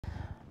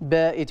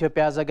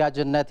በኢትዮጵያ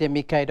አዘጋጅነት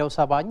የሚካሄደው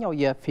ሰባኛው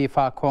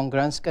የፊፋ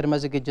ኮንግረስ ቅድመ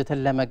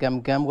ዝግጅትን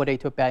ለመገምገም ወደ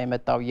ኢትዮጵያ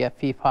የመጣው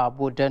የፊፋ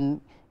ቡድን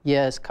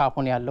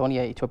የስካሁን ያለውን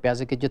የኢትዮጵያ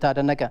ዝግጅት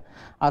አደነቀ።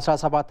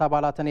 17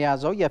 አባላትን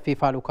የያዘው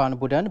የፊፋ ልኡካን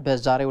ቡድን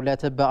በዛሬው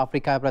ዕለት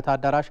በአፍሪካ ህብረት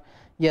አዳራሽ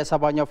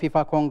የሰባኛው ፊፋ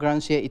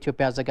ኮንግረስ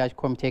የኢትዮጵያ አዘጋጅ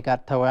ኮሚቴ ጋር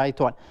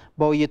ተወያይቷል።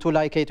 በውይይቱ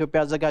ላይ ከኢትዮጵያ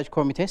አዘጋጅ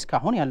ኮሚቴ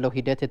እስካሁን ያለው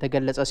ሂደት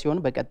የተገለጸ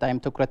ሲሆን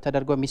በቀጣይም ትኩረት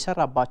ተደርጎ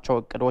የሚሰራባቸው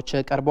እቅዶች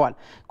ቀርበዋል።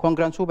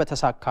 ኮንግረሱ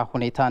በተሳካ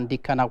ሁኔታ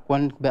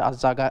እንዲከናወን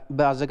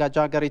በአዘጋጅ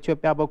ሀገር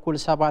ኢትዮጵያ በኩል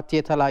 7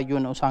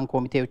 የተለያዩ ንዑሳን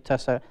ኮሚቴዎች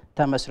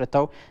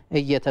ተመስርተው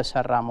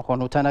እየተሰራ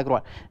መሆኑ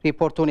ተነግሯል።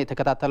 ሪፖርቱን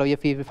የተከታተለው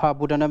የፊፋ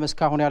ቡድንም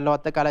እስካሁን ያለው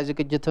አጠቃላይ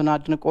ዝግጅትን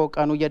አድንቆ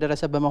ቀኑ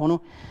እየደረሰ በመሆኑ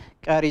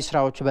ቀሪ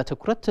ስራዎች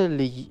በትኩረት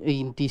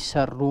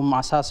እንዲሰሩም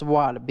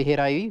አሳስበዋል።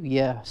 ብሔራዊ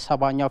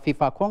የሰባኛው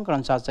ፊፋ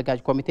ኮንግረስ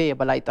አዘጋጅ ኮሚቴ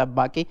የበላይ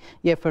ጠባቂ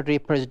የፌዴሪ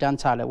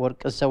ፕሬዝዳንት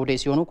ሳህለወርቅ ዘውዴ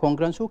ሲሆኑ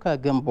ኮንግረሱ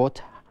ከግንቦት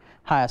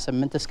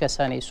 28 እስከ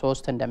ሰኔ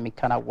 3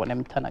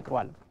 እንደሚከናወንም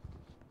ተነግሯል።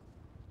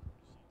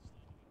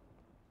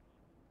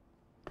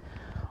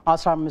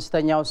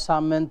 15ኛው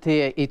ሳምንት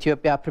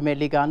የኢትዮጵያ ፕሪሚየር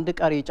ሊግ አንድ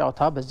ቀሪ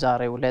ጨዋታ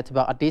በዛሬው ዕለት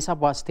በአዲስ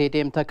አበባ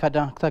ስቴዲየም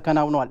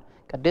ተከናውኗል።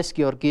 ቅዱስ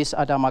ጊዮርጊስ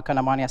አዳማ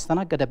ከነማን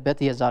ያስተናገደበት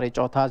የዛሬ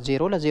ጨዋታ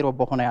 0-0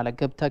 በሆነ ያለ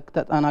ግብ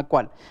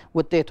ተጠናቋል።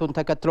 ውጤቱን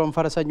ተከትሎም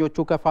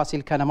ፈረሰኞቹ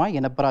ከፋሲል ከነማ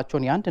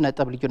የነበራቸውን የአንድ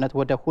ነጥብ ልዩነት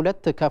ወደ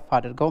 2 ከፍ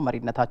አድርገው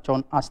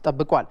መሪነታቸውን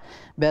አስጠብቋል።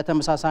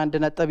 በተመሳሳይ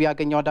 1 ነጥብ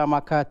ያገኘው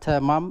አዳማ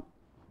ከተማም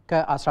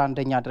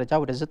ከ11ኛ ደረጃ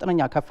ወደ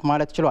 9ኛ ከፍ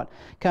ማለት ችሏል።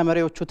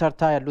 ከመሪዎቹ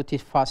ተርታ ያሉት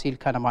ፋሲል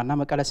ከነማና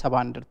መቀለ ሰባ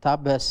እንደርታ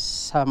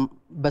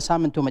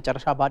በሳምንቱ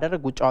መጨረሻ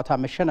ባደረጉት ጨዋታ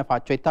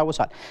መሸነፋቸው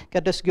ይታወሳል።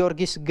 ቅዱስ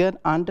ጊዮርጊስ ግን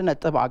 1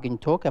 ነጥብ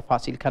አግኝቶ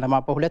ከፋሲል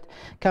ከነማ በ2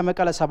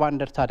 ከመቀለ ሰባ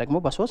እንደርታ ደግሞ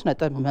በ3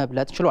 ነጥብ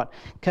መብለጥ ችሏል።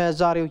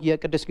 ከዛሬው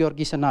የቅዱስ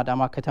ጊዮርጊስና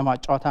አዳማ ከተማ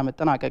ጨዋታ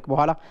መጠናቀቅ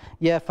በኋላ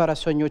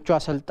የፈረሰኞቹ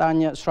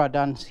አሰልጣኝ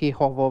ስራዳን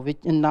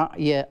ሲሆቮቪች እና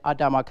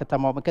የአዳማ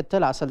ከተማው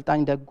ምክትል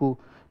አሰልጣኝ ደጉ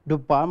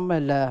ዱባም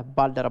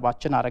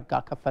ለባልደረባችን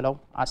አረጋ ከፈለው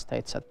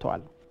አስተያየት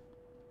ሰጥተዋል።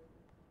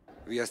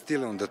 We are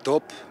still on the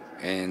top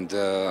and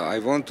I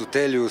want to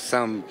tell you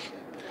some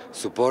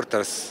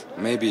supporters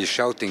maybe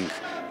shouting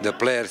the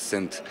players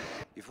and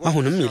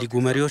አሁንም የሊጉ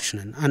መሪዎች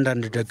ነን።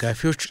 አንዳንድ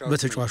ደጋፊዎች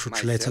በተጫዋቾች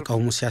ላይ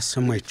ተቃውሞ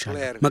ሲያሰሙ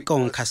ይቻላል።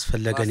 መቃወም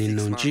ካስፈለገን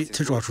ነው እንጂ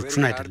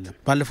ተጫዋቾቹን አይደለም።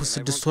 ባለፉት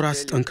 6 ወራት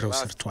ጠንክረው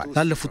ሰርተዋል።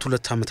 ላለፉት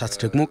 2 ዓመታት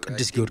ደግሞ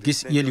ቅዱስ ጊዮርጊስ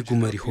የሊጉ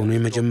መሪ ሆኖ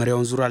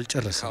የመጀመሪያውን ዙር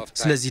አልጨረሰም።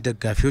 ስለዚህ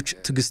ደጋፊዎች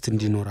ትዕግስት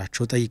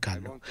እንዲኖራቸው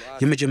ጠይቃለሁ።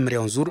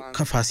 የመጀመሪያውን ዙር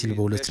ከፋሲል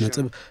በ2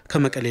 ነጥብ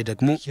ከመቀሌ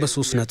ደግሞ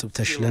በ3 ነጥብ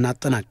ተሽለን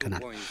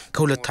አጠናቀናል።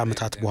 ከ2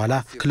 ዓመታት በኋላ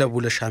ክለቡ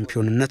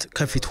ለሻምፒዮንነት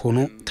ከፊት ሆኖ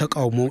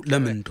ተቃውሞ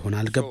ለምን እንደሆነ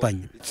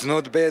አልገባኝም።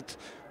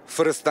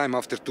 First time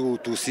after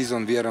two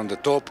seasons we are on the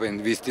top and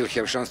we still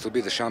have chance to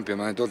be the champion.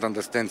 I don't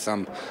understand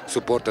some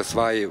supporters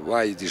why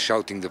they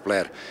shouting the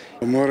player.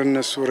 ሞር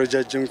እነሱ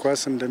ረጃጅም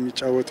ኳስ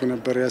እንደሚጫወቱ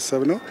ነበር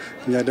ያሰብነው።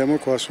 እኛ ደግሞ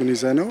ኳሱን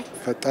ይዘነው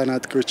ፈጣን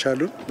አጥቂዎች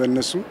አሉን።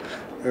 በእነሱ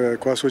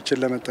ኳሶችን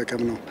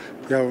ለመጠቀም ነው።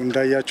 ያው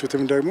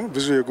እንዳያችሁትም ደግሞ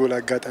ብዙ የጎል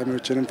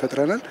አጋጣሚዎችንም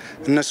ፈጥረናል።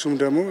 እነሱም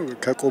ደግሞ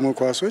ከቆሙ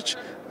ኳሶች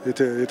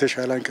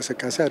የተሻለ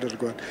እንቅስቃሴ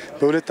አድርጓል።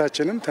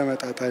 በሁለታችንም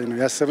ተመጣጣኝ ነው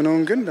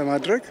ያሰብነውን ግን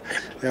ለማድረግ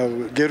ያው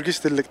ጊዮርጊስ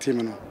ትልቅ ቲም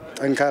ነው፣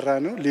 ጠንካራ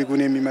ነው፣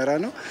 ሊጉን የሚመራ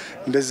ነው።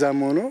 እንደዛም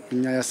ሆኖ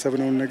እኛ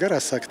ያሰብነውን ነገር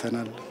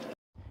አሳክተናል።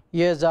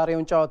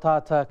 የዛሬውን ጨዋታ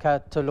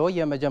ተከትሎ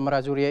የመጀመሪያ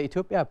ዙር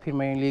የኢትዮጵያ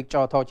ፕሪሚየር ሊግ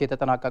ጨዋታዎች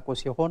የተጠናቀቁ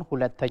ሲሆን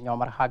ሁለተኛው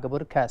መርሃ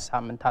ግብር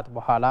ከሳምንታት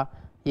በኋላ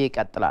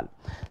ይቀጥላል።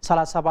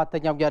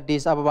 37ኛው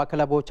የአዲስ አበባ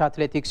ክለቦች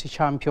አትሌቲክስ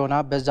ሻምፒዮና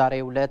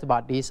በዛሬው ዕለት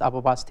በአዲስ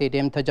አበባ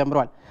ስቴዲየም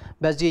ተጀምሯል።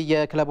 በዚህ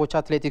የክለቦች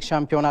አትሌቲክስ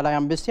ሻምፒዮና ላይ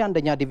 5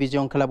 የአንደኛ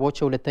ዲቪዚዮን ክለቦች፣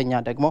 የሁለተኛ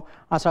ደግሞ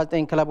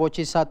 19 ክለቦች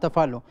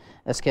ይሳተፋሉ።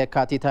 እስከ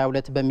የካቲት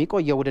 22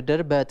 በሚቆየው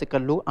ውድድር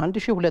በጥቅሉ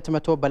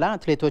 1200 በላይ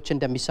አትሌቶች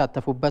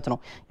እንደሚሳተፉበት ነው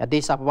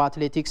የአዲስ አበባ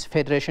አትሌቲክስ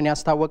ፌዴሬሽን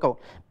ያስታወቀው።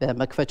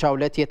 በመክፈቻው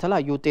ዕለት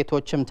የተለያዩ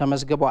ውጤቶችም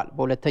ተመዝግበዋል።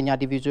 በሁለተኛ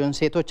ዲቪዚዮን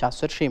ሴቶች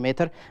 10000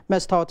 ሜትር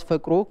መስታወት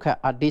ፍቅሩ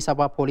ከአዲስ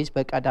አበባ ፖሊስ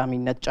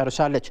በቀዳሚነት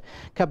ጨርሳለች።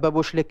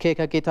 ከበቡሽ ልኬ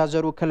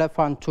ከጌታዘሩ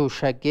ክለፋንቱ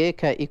ሸጌ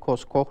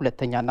ከኢኮስኮ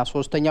ሁለተኛና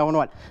ሶስተኛ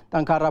ሆነዋል።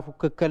 ጠንካራ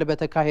ፉክክል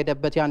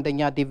በተካሄደበት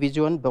የአንደኛ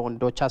ዲቪዚዮን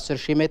በወንዶች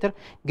 10000 ሜትር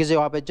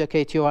ጊዜው አበጀ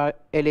ከኢትዮ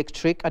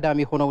ኤሌክትሪክ ቀዳሚ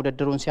ሆኖ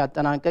ውድድሩን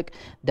ሲያጠናቅቅ፣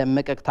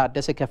 ደመቀ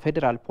ታደሰ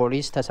ከፌዴራል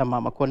ፖሊስ፣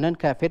 ተሰማ መኮንን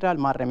ከፌዴራል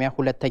ማረሚያ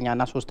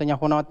ሁለተኛና ሶስተኛ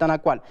ሆነው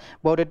አጠናቋል።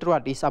 በውድድሩ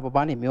አዲስ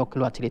አበባን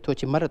የሚወክሉ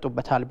አትሌቶች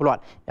ይመረጡበታል ብሏል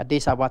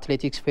የአዲስ አበባ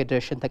አትሌቲክስ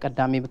ፌዴሬሽን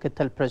ተቀዳሚ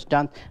ምክትል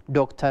ፕሬዝዳንት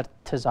ዶክተር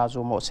ትዛዙ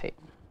ሞሴ።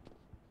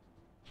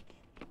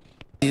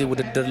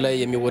 ውድድር ላይ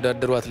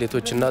የሚወዳደሩ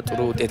አትሌቶችና ጥሩ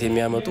ውጤት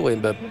የሚያመጡ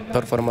ወይም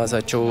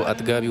በፐርፎርማንሳቸው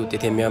አጥጋቢ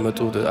ውጤት የሚያመጡ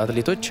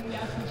አትሌቶች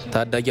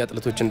ታዳጊ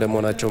አትሌቶች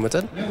እንደመሆናቸው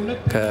መጠን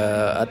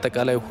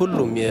ከአጠቃላይ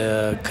ሁሉም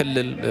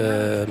የክልል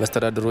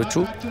መስተዳድሮቹ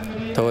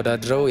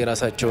ተወዳድረው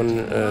የራሳቸውን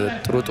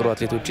ጥሩ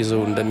አትሌቶች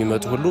ይዘው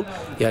እንደሚመጡ ሁሉ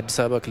የአዲስ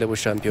አበባ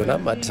ክለቦች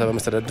ሻምፒዮናም አዲስ አበባ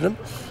መስተዳድርም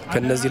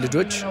ከነዚህ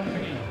ልጆች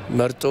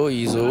መርጦ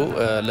ይዞ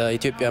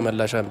ለኢትዮጵያ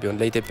መላ ሻምፒዮን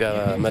ለኢትዮጵያ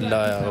መላ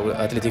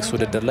አትሌቲክስ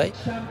ውድድር ላይ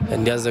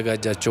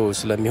እንዲያዘጋጃቸው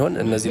ስለሚሆን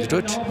እነዚህ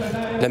ልጆች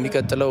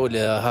ለሚቀጥለው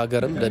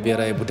ለሀገርም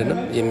ለብሔራዊ ቡድንም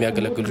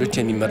የሚያገለግሉ ልጆች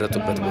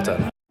የሚመረጡበት ቦታ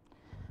ነው።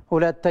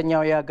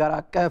 ሁለተኛው የሀገር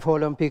አቀፍ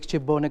ኦሎምፒክ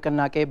ችቦ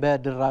ንቅናቄ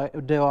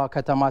በድሬዳዋ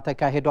ከተማ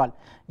ተካሂዷል።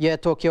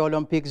 የቶኪዮ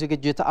ኦሎምፒክ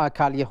ዝግጅት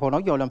አካል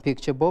የሆነው የኦሎምፒክ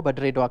ችቦ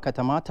በድሬዳዋ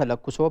ከተማ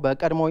ተለኩሶ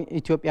በቀድሞ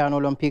ኢትዮጵያን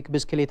ኦሎምፒክ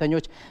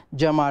ብስክሌተኞች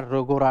ጀማል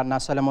ርጉራና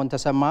ሰለሞን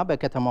ተሰማ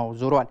በከተማው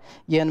ዙሯል።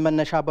 ይህን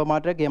መነሻ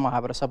በማድረግ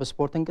የማህበረሰብ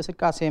ስፖርት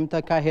እንቅስቃሴም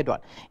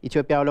ተካሂዷል።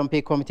 ኢትዮጵያ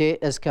ኦሎምፒክ ኮሚቴ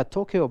እስከ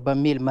ቶኪዮ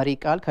በሚል መሪ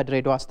ቃል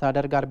ከድሬዳዋ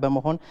አስተዳደር ጋር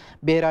በመሆን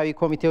ብሔራዊ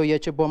ኮሚቴው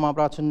የችቦ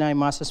ማብራቱና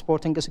የማስ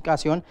ስፖርት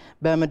እንቅስቃሴውን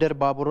በምድር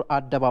ባቡር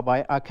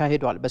አደባባይ አካሂዷል።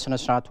 በስነ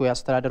ስርዓቱ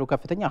ያስተዳደሩ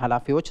ከፍተኛ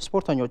ኃላፊዎች፣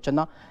 ስፖርተኞችና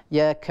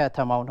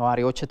የከተማው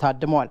ነዋሪዎች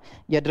ታድመዋል።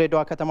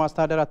 የድሬዳዋ ከተማ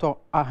አስተዳደር አቶ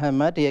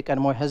አህመድ፣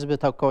 የቀድሞ ህዝብ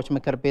ተወካዮች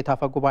ምክር ቤት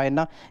አፈ ጉባኤና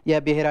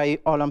የብሔራዊ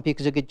ኦሎምፒክ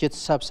ዝግጅት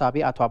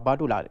ሰብሳቢ አቶ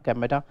አባዱላ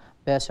ገመዳ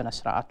በስነ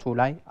ስርዓቱ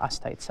ላይ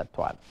አስተያየት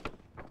ሰጥተዋል።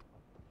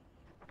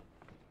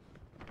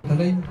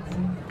 በተለይ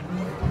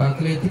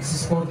በአትሌቲክስ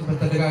ስፖርት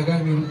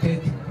በተደጋጋሚ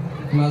ውጤት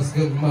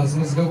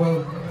ማስመዝገቧ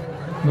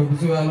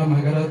በብዙ የዓለም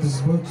ሀገራት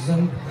ህዝቦች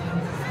ዘንድ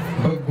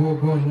በጎ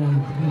ጎን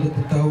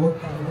እንድትታወቅ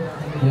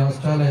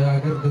ያስቻለ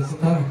የሀገር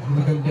ገጽታ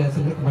መገንቢያ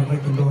ትልቅ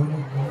መድረክ እንደሆነ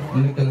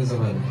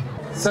እንገነዘባለን።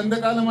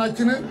 ሰንደቅ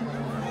ዓላማችንን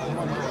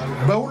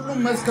በሁሉም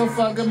መስከፍ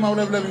አድርገን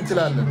ማውለብለብ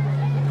እንችላለን።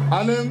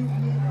 ዓለም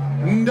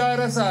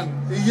እንዳይረሳን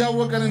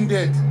እያወቀን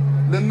እንዴት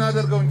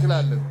ልናደርገው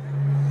እንችላለን።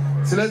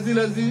 ስለዚህ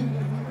ለዚህ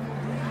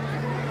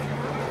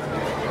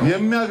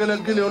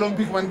የሚያገለግል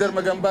የኦሎምፒክ መንደር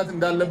መገንባት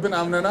እንዳለብን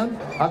አምነናል።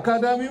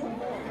 አካዳሚው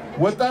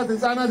ወጣት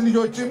ህፃናት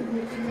ልጆችን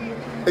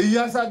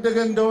እያሳደገ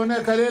እንደሆነ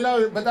ከሌላው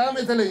በጣም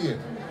የተለየ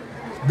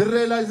ድሬ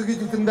ላይ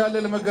ዝግጅት እንዳለ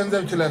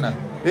ለመገንዘብ ችለናል።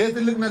 ይሄ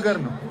ትልቅ ነገር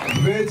ነው።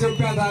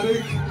 በኢትዮጵያ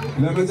ታሪክ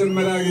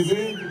ለመጀመሪያ ጊዜ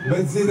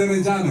በዚህ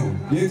ደረጃ ነው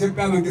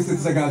የኢትዮጵያ መንግስት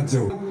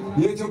የተዘጋጀው።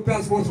 የኢትዮጵያ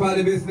ስፖርት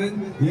ባለቤት ነን፣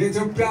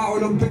 የኢትዮጵያ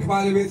ኦሎምፒክ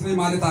ባለቤት ነን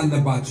ማለት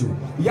አለባችሁ።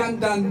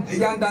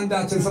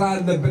 እያንዳንዳችን ስራ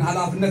አለብን፣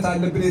 ኃላፊነት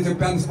አለብን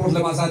የኢትዮጵያን ስፖርት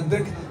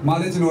ለማሳደግ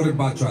ማለት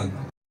ይኖርባቸዋል።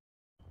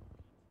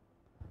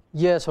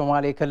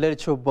 የሶማሌ ክልል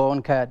ችቦውን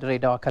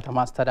ከድሬዳዋ ከተማ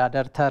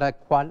አስተዳደር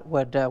ተረክቧል።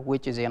 ወደ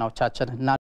ውጭ ዜናዎቻችን